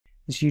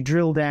As you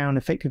drill down,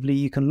 effectively,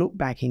 you can look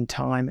back in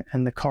time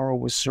and the coral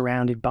was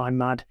surrounded by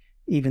mud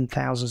even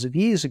thousands of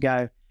years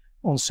ago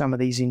on some of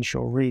these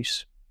inshore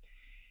reefs.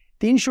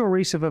 The inshore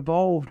reefs have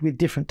evolved with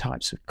different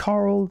types of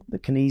coral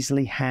that can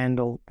easily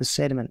handle the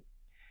sediment.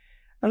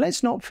 Now,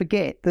 let's not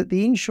forget that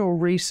the inshore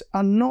reefs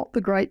are not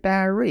the Great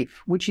Barrier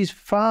Reef, which is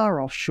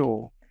far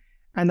offshore,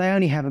 and they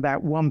only have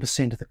about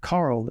 1% of the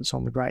coral that's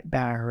on the Great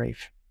Barrier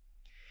Reef.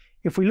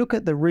 If we look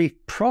at the reef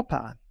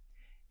proper,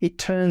 it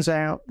turns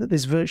out that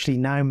there's virtually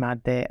no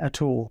mud there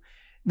at all.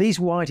 These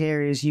white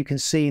areas you can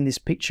see in this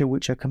picture,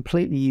 which are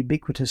completely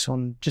ubiquitous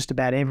on just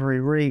about every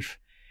reef,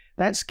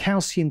 that's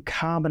calcium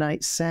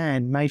carbonate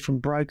sand made from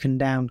broken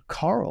down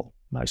coral,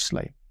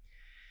 mostly.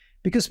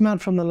 Because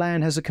mud from the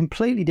land has a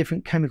completely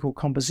different chemical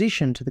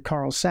composition to the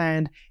coral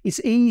sand,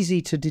 it's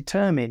easy to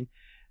determine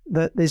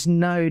that there's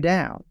no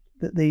doubt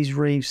that these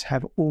reefs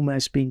have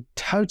almost been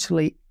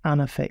totally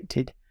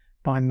unaffected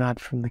by mud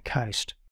from the coast.